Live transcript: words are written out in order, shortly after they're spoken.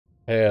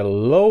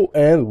Hello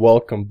and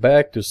welcome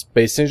back to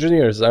Space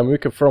Engineers. I'm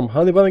Rico from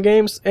Honey Bunny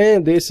Games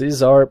and this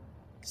is our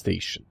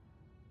station.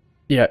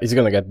 Yeah, it's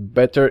gonna get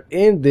better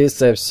in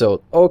this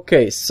episode.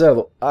 Okay,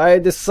 so I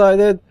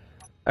decided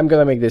I'm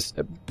gonna make this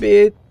a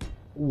bit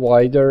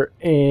wider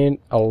and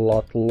a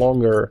lot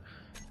longer.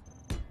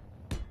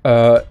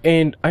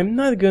 And I'm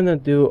not gonna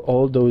do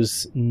all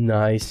those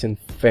nice and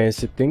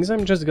fancy things.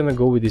 I'm just gonna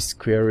go with this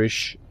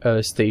squarish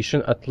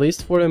station, at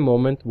least for a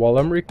moment while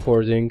I'm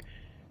recording.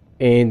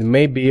 And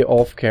maybe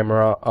off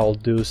camera I'll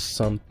do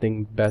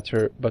something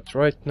better, but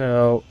right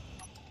now...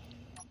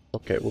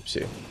 Okay,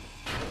 whoopsie.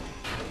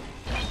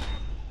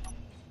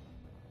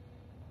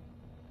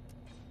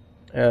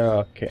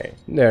 Okay,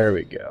 there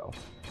we go.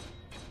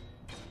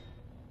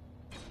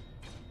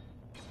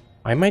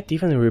 I might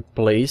even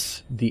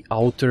replace the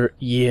outer...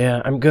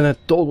 Yeah, I'm gonna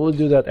totally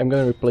do that. I'm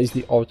gonna replace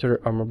the outer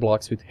armor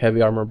blocks with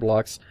heavy armor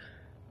blocks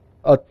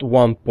at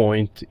one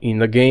point in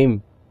the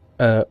game.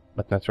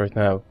 But not right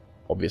now,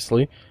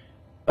 obviously.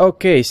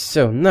 Okay,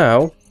 so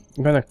now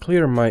I'm gonna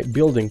clear my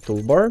building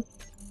toolbar.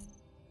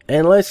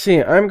 And let's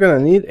see, I'm gonna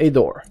need a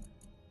door.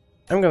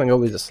 I'm gonna go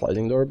with the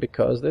sliding door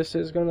because this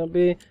is gonna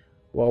be,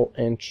 well,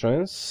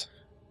 entrance.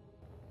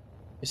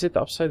 Is it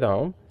upside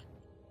down?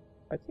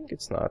 I think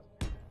it's not.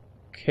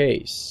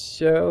 Okay,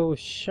 so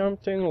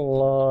something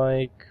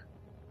like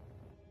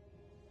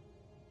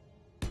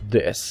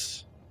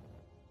this.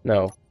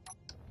 No,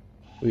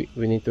 we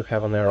need to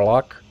have an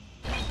airlock.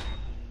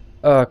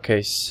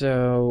 Okay,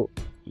 so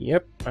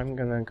yep, I'm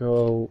gonna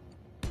go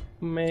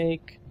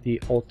make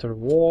the outer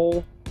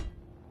wall.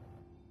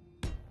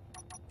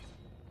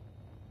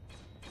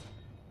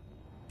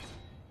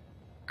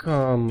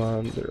 Come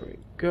on, there we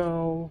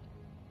go.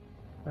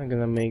 I'm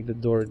gonna make the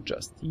door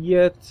just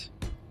yet.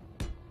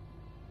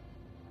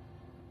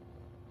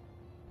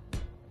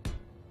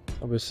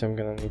 Obviously, I'm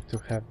gonna need to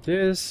have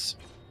this.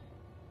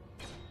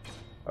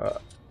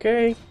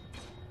 Okay.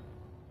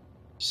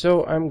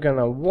 So I'm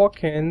gonna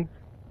walk in.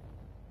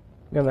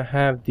 Gonna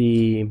have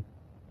the...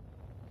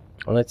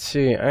 Let's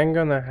see. I'm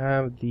gonna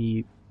have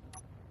the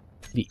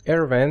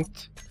air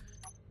vent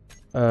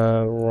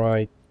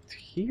right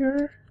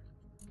here.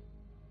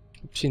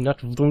 Oopsie, not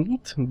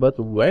vent, but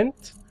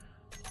vent.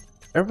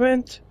 Air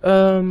vent.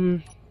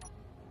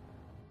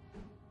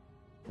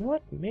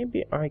 What?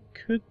 Maybe I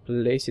could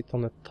place it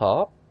on the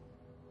top.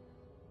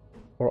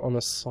 Or on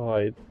the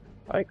side.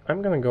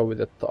 I'm gonna go with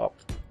the top.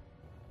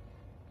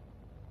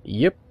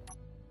 Yep.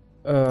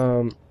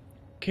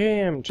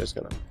 Okay, I'm just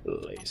gonna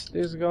place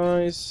these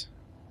guys.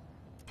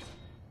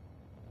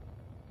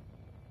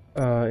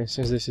 And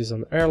since this is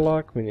an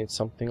airlock, we need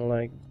something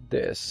like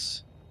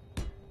this.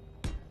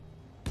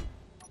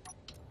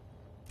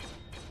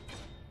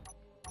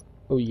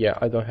 Oh yeah,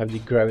 I don't have the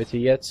gravity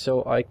yet,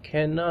 so I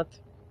cannot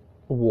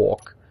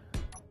walk.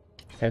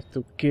 Have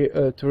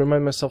to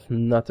remind myself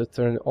not to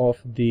turn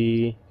off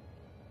the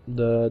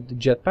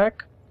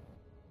jetpack.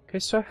 Okay,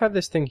 so I have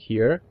this thing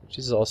here, which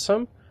is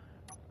awesome.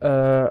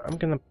 I'm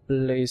gonna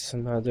place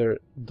another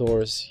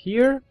doors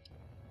here,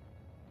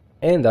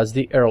 and that's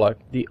the airlock,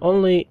 the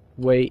only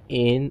way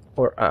in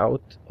or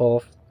out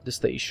of the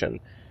station.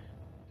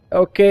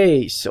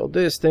 Okay, so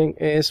this thing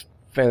is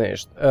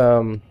finished.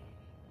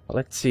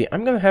 Let's see,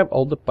 I'm gonna have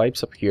all the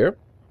pipes up here,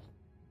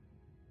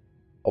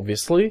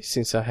 obviously,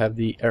 since I have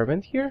the air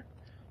vent here.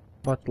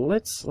 But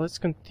let's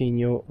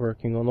continue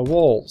working on the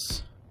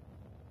walls.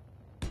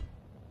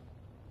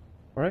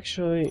 Or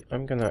actually,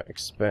 I'm gonna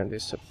expand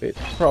this a bit,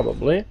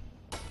 probably.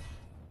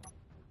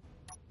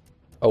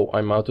 Oh,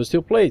 I'm out of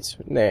steel plates.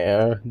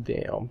 Nah,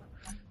 damn.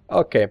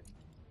 Okay.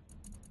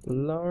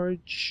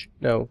 Large...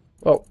 No.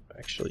 Oh,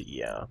 actually,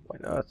 yeah, why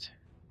not?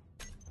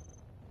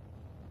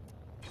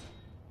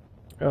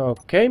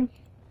 Okay.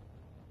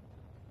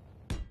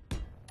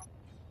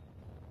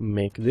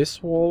 Make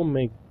this wall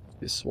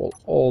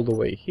all the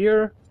way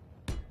here.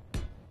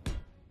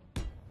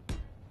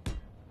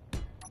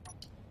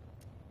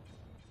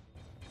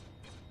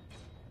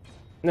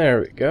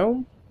 There we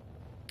go.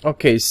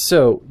 Okay,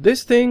 so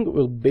this thing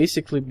will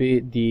basically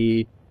be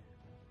the...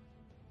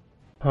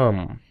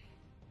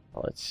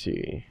 Let's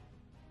see.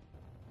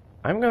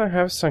 I'm gonna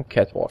have some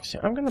catwalks here.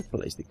 I'm gonna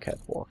place the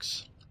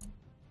catwalks.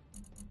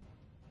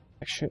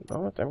 Actually, no,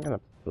 what? I'm gonna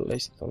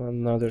place it on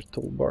another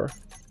toolbar.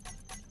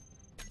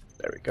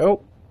 There we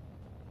go.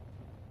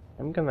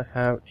 I'm gonna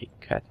have a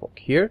catwalk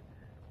here.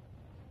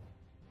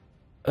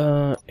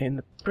 And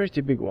a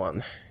pretty big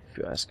one, if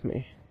you ask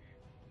me.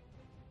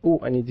 Oh,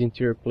 I need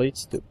interior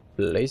plates to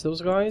place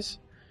those guys.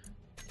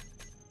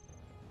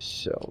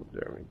 So,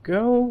 there we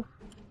go.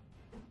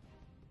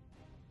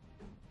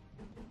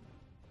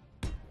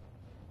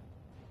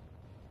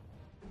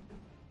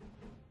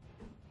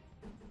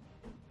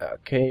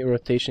 Okay,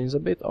 rotation is a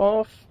bit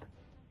off.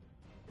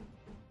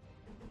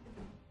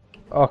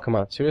 Oh, come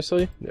on,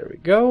 seriously? There we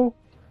go.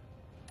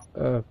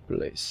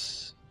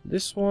 Place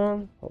this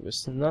one.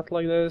 Obviously not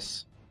like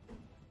this.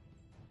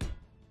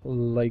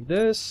 Like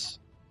this.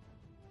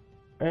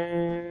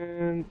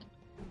 And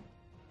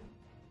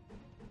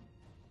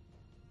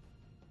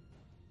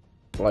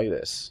like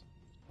this.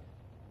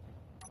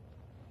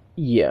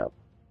 Yeah,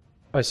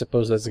 I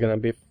suppose that's gonna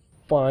be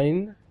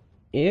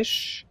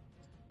fine-ish.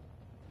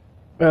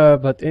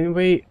 But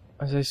anyway,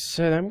 as I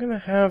said, I'm gonna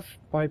have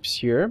pipes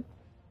here.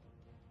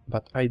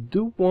 But I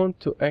do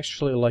want to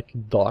actually like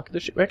dock the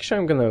ship. Actually,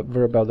 I'm gonna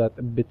worry about that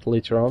a bit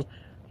later on.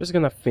 Just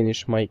gonna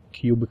finish my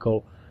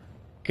cubicle.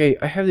 Okay,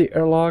 I have the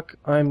airlock.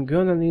 I'm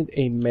gonna need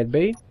a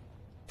medbay.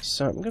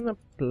 So I'm gonna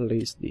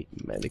place the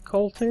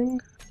medical thing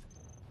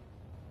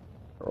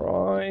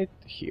right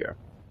here.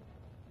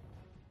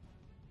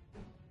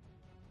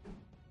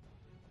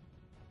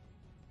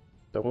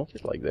 Don't want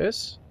it like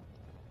this.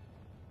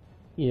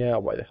 Yeah,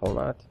 why the hell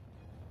not?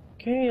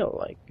 Okay,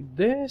 like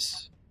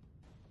this.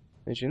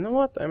 And you know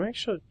what? I'm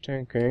actually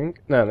thinking...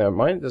 No, never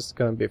mind. This is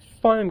gonna be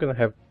fine. I'm gonna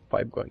have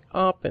pipe going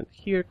up and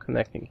here,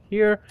 connecting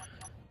here.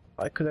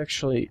 I could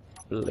actually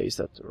place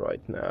that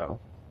right now.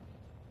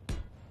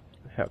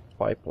 Have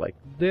pipe like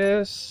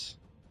this.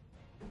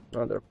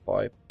 Another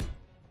pipe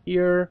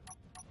here.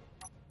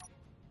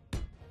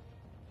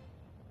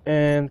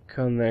 And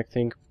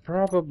connecting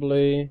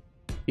probably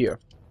here.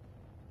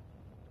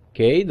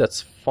 Okay,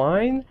 that's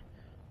fine.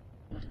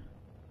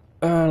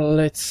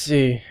 Let's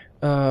see.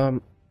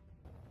 I'm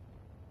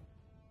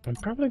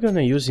probably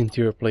gonna use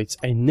interior plates.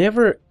 I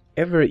never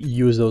ever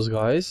use those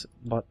guys,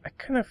 but I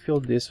kind of feel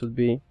this would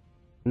be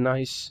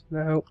nice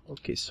now.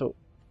 Okay, so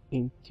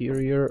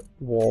interior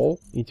wall,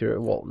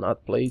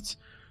 not plates.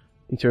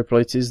 Interior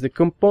plates is the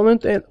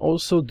component, and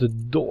also the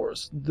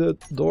doors. The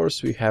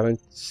doors we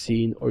haven't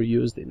seen or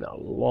used in a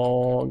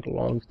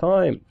long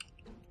time.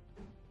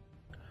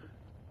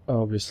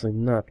 Obviously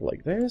not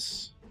like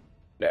this.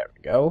 There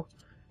we go.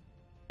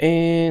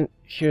 And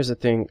here's the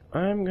thing.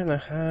 I'm gonna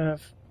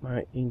have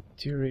my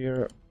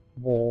interior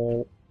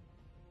wall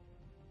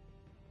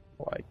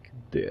like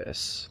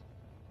this,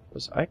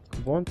 because I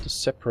want to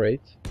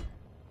separate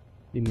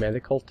the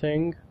medical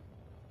thing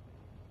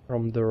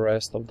from the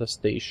rest of the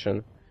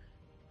station.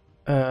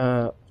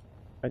 I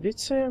did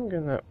say I'm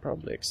gonna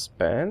probably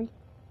expand.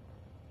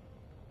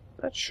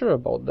 Not sure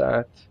about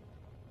that.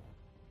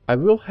 I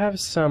will have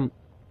some...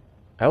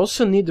 I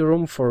also need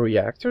room for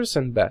reactors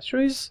and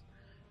batteries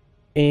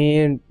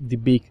and the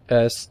big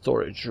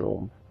storage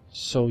room.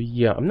 So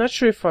yeah, I'm not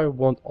sure if I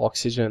want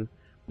oxygen,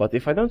 but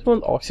if I don't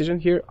want oxygen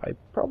here, I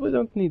probably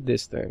don't need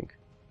this thing.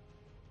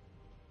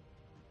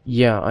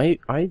 Yeah,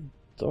 I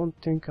don't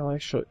think I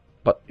should.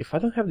 But if I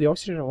don't have the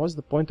oxygen, what's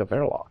the point of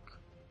airlock?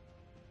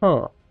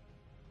 Huh.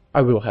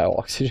 I will have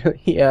oxygen.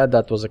 Yeah,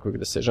 that was a quick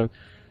decision.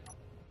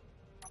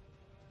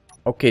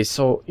 Okay,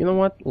 so you know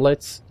what?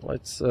 Let's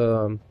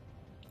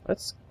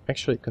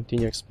actually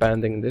continue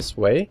expanding this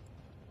way.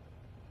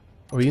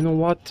 Or you know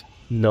what?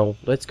 No,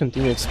 let's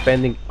continue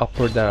expanding up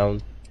or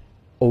down.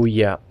 Oh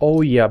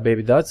yeah,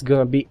 baby, that's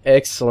gonna be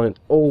excellent.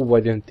 Oh,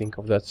 I didn't think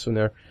of that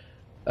sooner.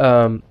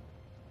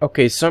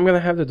 Okay, so I'm gonna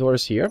have the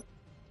doors here.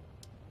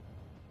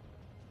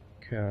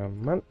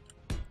 Come on.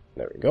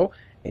 There we go.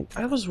 And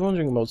I was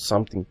wondering about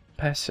something.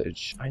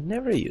 Passage. I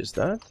never used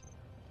that.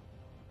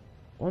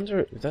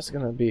 Wonder if that's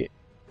gonna be...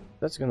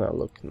 That's gonna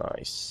look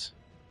nice.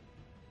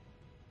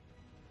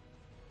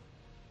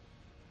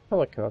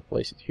 Well, I cannot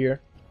place it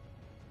here.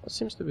 That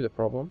seems to be the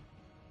problem.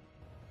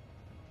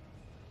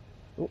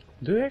 Oh,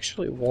 do you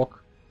actually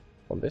walk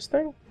on this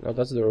thing? No,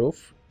 that's the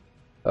roof.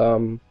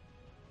 Okay,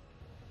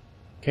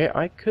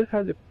 I could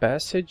have the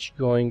passage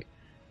going...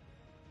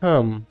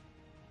 I'm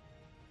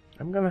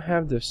gonna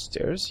have the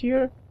stairs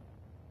here.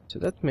 So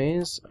that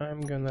means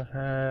I'm gonna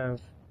have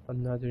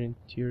another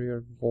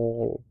interior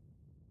wall.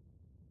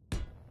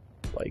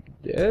 Like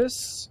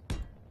this.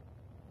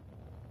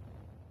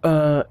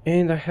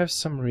 And I have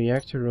some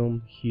reactor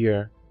room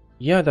here.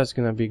 Yeah, that's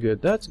gonna be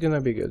good. That's gonna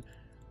be good.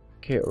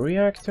 Okay,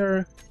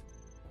 reactor.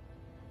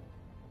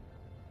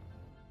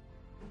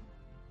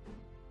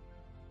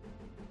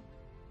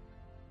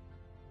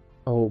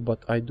 Oh,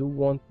 but I do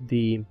want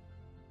the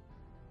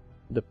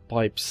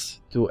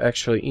pipes to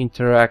actually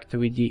interact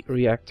with the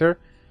reactor.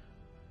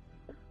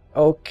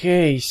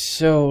 Okay,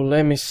 so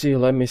let me see.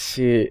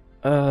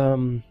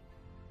 I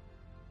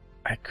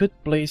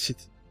could place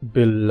it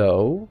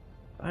below.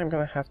 I'm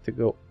gonna have to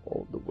go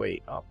all the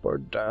way up or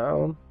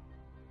down.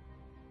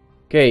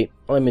 Okay,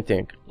 let me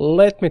think.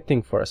 Let me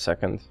think for a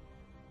second.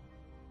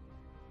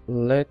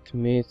 Let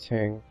me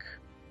think.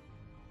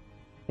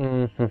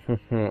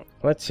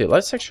 Let's see.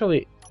 Let's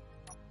actually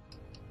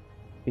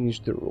finish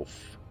the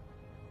roof.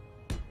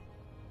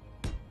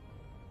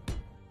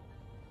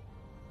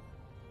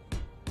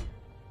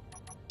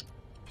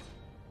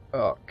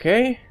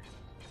 Okay.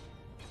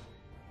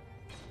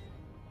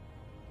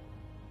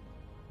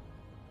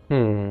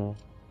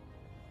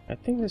 I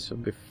think this will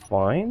be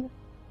fine.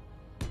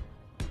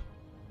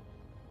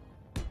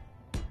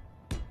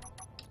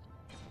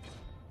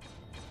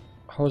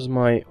 How's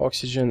my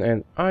oxygen?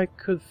 And I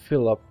could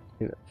fill up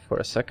for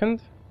a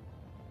second.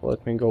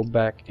 Let me go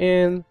back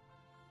in.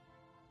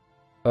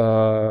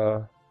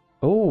 Oh,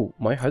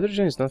 my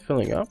hydrogen is not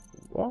filling up.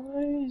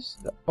 Why is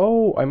that?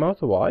 Oh, I'm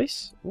out of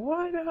ice?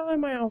 Why the hell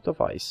am I out of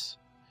ice?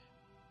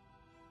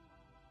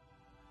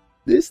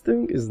 This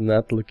thing is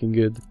not looking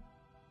good.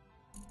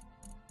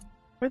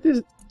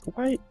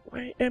 Why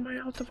am I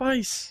out of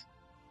ice?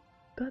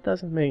 That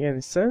doesn't make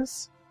any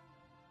sense.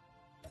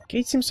 Okay,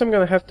 it seems I'm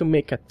gonna have to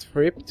make a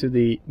trip to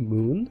the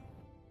moon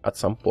at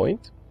some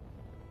point.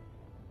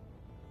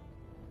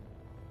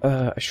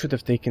 I should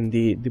have taken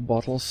the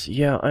bottles.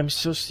 Yeah, I'm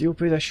so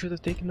stupid. I should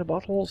have taken the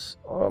bottles.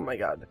 Oh my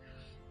god.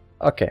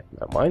 Okay,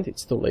 never mind.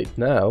 It's too late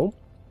now.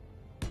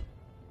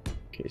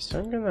 Okay, so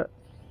I'm gonna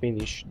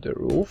finish the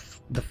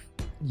roof.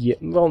 Yeah,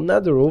 well,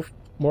 not the roof.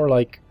 More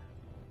like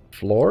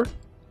floor.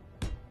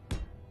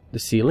 The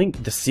ceiling.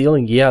 The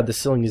ceiling. Yeah, the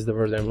ceiling is the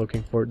word I'm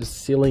looking for. The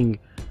ceiling.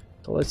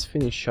 So let's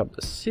finish up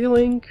the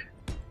ceiling.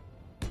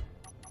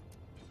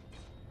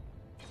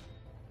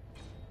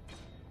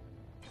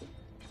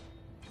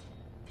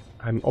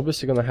 I'm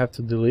obviously gonna have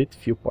to delete a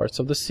few parts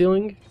of the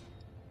ceiling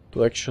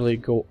to actually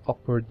go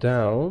up or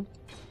down,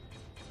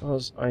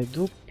 because I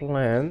do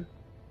plan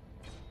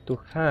to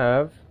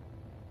have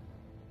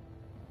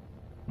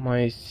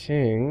my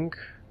thing.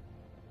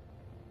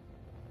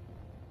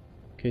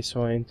 Okay,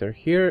 so I enter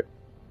here.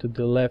 To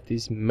the left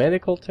is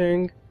medical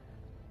thing.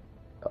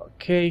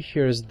 Okay,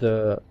 here's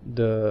the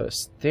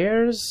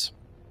stairs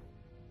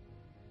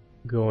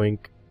going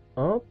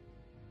up.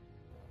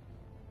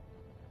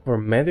 For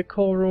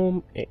medical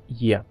room,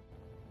 yeah,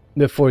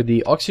 for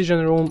the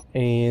oxygen room,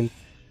 and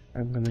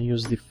I'm gonna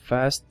use the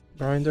fast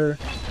grinder.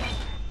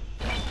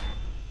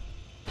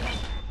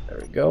 There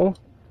we go.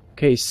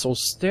 Okay, so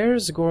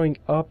stairs going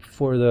up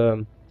for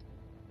the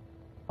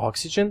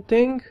oxygen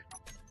thing.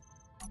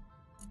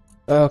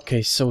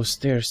 Okay, so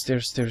stairs.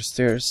 There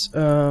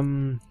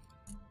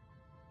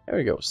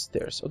we go,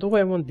 stairs. Or do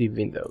I want the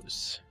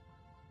windows?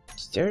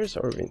 Stairs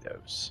or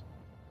windows?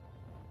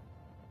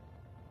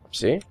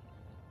 See?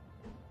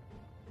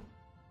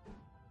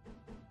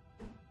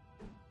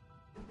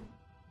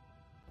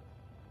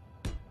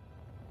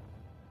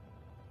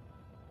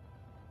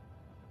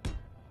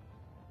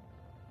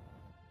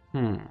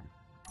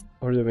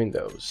 Or the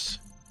windows.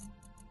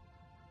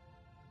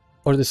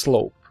 Or the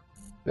slope.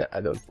 Nah, I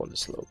don't want the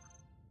slope.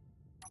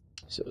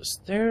 So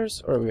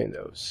stairs or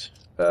windows?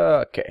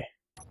 Okay.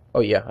 Oh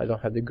yeah, I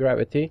don't have the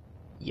gravity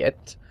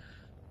yet.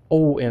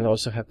 Oh, and I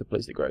also have to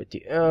place the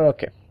gravity.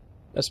 Okay.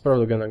 That's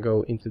probably gonna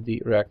go into the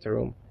reactor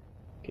room.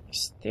 Okay,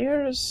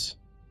 stairs.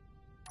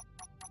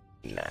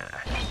 Nah.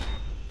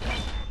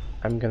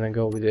 I'm gonna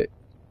go with the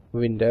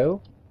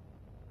window,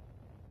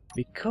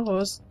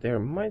 because there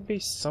might be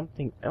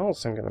something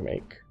else I'm gonna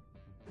make.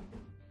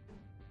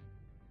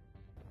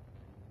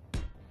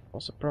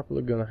 Also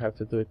probably gonna have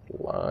to do it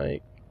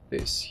like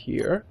this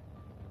here.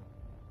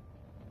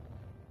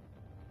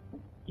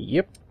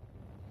 Yep.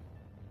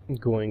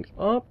 Going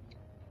up,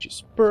 which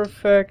is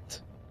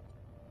perfect.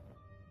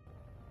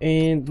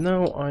 And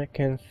now I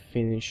can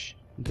finish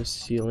the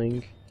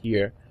ceiling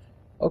here.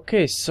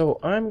 Okay, so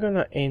I'm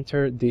gonna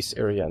enter this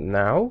area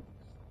now.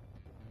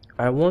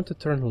 I want to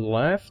turn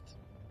left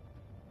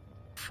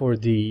for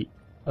the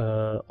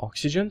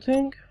oxygen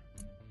thing,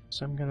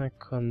 so I'm gonna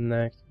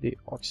connect the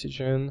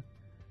oxygen.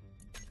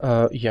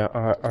 Yeah,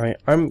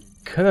 I'm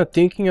kind of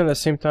thinking at the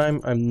same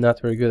time. I'm not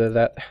very good at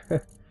that.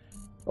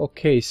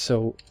 Okay,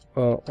 so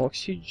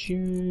oxygen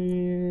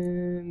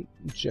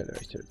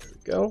generator. There we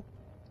go.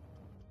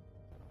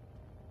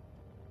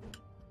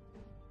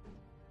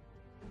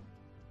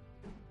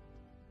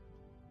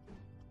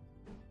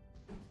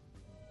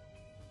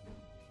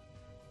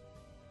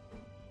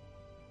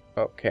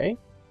 Okay.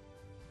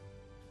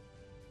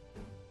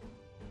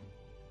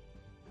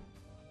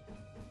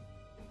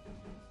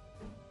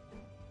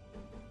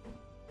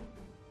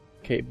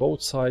 Okay,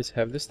 both sides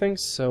have this thing,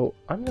 so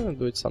I'm gonna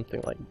do it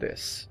something like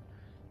this.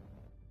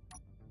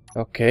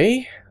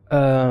 Okay,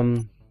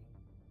 and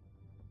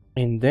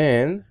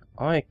then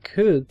I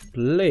could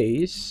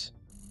place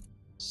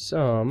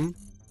some.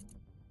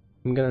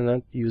 I'm gonna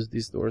not use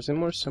these doors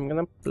anymore, so I'm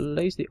gonna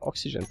place the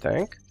oxygen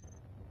tank.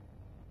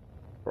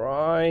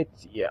 Right,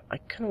 yeah, I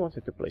kind of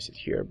wanted to place it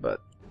here,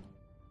 but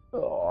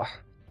oh,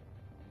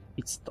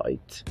 it's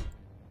tight.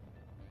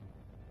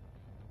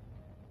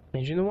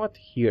 And you know what?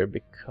 Here,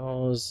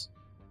 because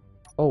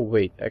oh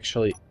wait,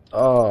 actually,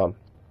 how's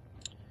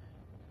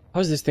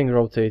this thing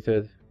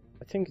rotated?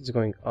 I think it's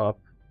going up.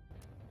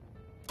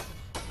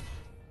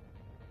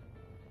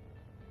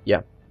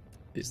 Yeah,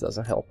 this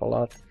doesn't help a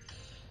lot.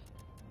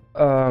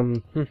 Let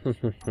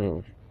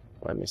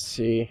me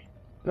see. You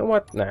know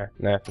what? Nah.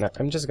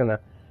 I'm just gonna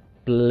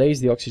place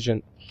the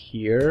oxygen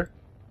here.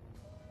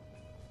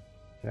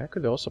 And I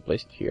could also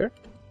place it here.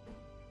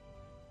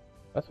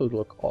 That would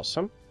look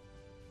awesome.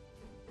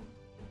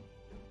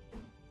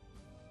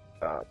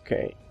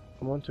 Okay,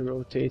 I want to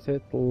rotate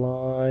it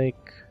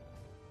like...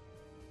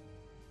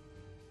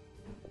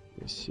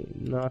 Let me see,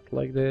 not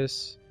like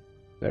this.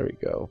 There we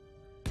go.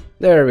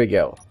 There we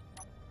go.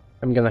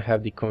 I'm gonna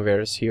have the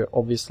conveyors here,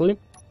 obviously.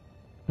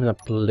 I'm gonna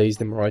place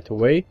them right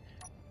away.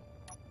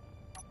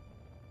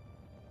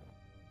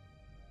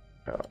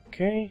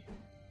 Okay.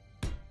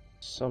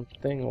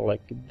 Something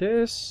like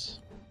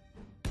this.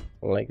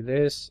 Like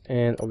this.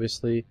 And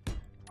obviously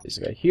this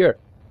guy here.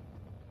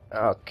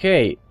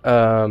 Okay.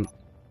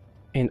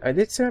 And I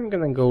did say I'm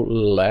gonna go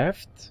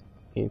left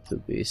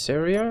into this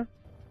area.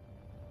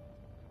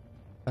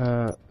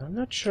 I'm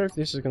not sure if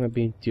this is gonna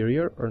be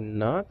interior or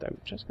not. I'm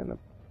just gonna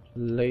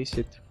place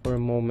it for a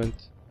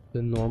moment,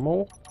 the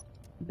normal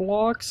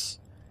blocks.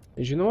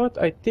 And you know what?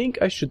 I think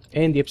I should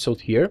end the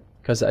episode here,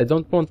 because I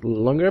don't want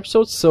longer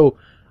episodes, so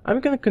I'm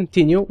gonna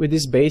continue with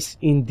this base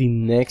in the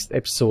next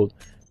episode.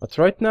 But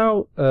right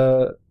now,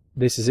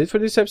 this is it for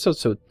this episode,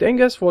 so thank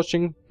you guys for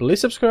watching.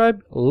 Please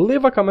subscribe,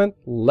 leave a comment,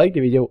 like the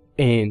video,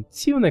 and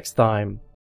see you next time.